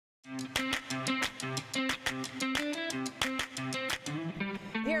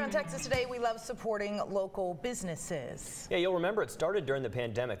Texas Today, we love supporting local businesses. Yeah, you'll remember it started during the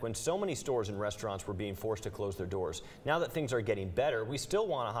pandemic when so many stores and restaurants were being forced to close their doors. Now that things are getting better, we still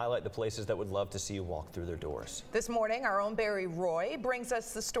want to highlight the places that would love to see you walk through their doors. This morning, our own Barry Roy brings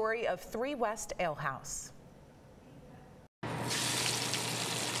us the story of 3 West Ale House.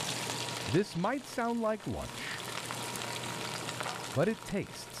 This might sound like lunch, but it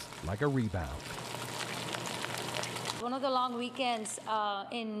tastes like a rebound. One of the long weekends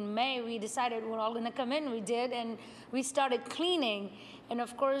in May, we decided we're all going to come in. We did, and we started cleaning. And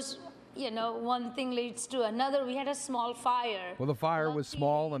of course, you know, one thing leads to another. We had a small fire. Well, the fire was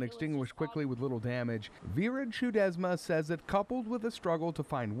small and extinguished quickly with little damage. Vera Chudesma says that coupled with the struggle to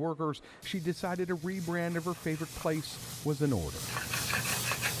find workers, she decided a rebrand of her favorite place was in order.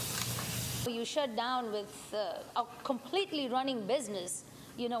 You shut down with a completely running business.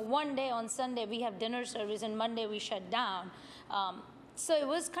 You know, one day on Sunday we have dinner service and Monday we shut down. So it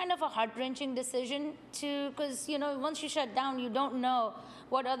was kind of a heart-wrenching decision because, you know, once you shut down, you don't know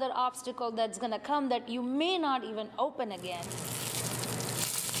what other obstacle that's going to come that you may not even open again.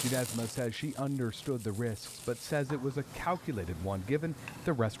 Chudesma says she understood the risks, but says it was a calculated one given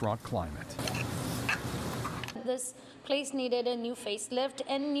the restaurant climate. This place needed a new facelift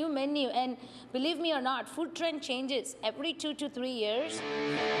and new menu, and believe me or not, food trend changes every 2 to 3 years.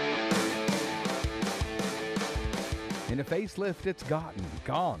 In a facelift, it's gone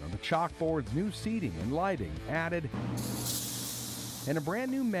on the chalkboards, new seating and lighting added, and a brand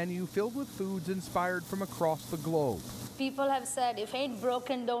new menu filled with foods inspired from across the globe. People have said, if ain't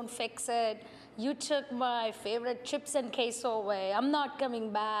broken, don't fix it. You took my favorite chips and queso away. I'm not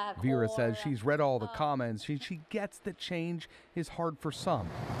coming back. Vera says she's read all the comments. She gets that change is hard for some,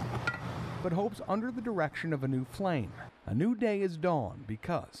 but hopes under the direction of a new flame. A new day is dawn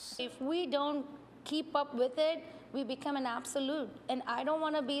because if we don't keep up with it, we become an absolute. And I don't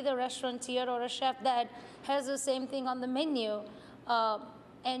want to be the restaurateur or a chef that has the same thing on the menu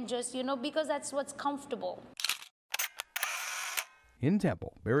and just, you know, because that's what's comfortable. In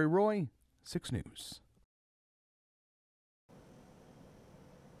Temple, Barry Roy, 6 News.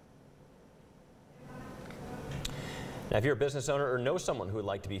 Now, if you're a business owner or know someone who would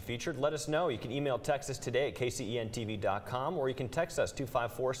like to be featured, let us know. You can email Texas Today at kcentv.com, or you can text us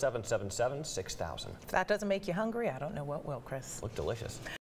 254-777-6000. If that doesn't make you hungry, I don't know what will, Chris. Look delicious.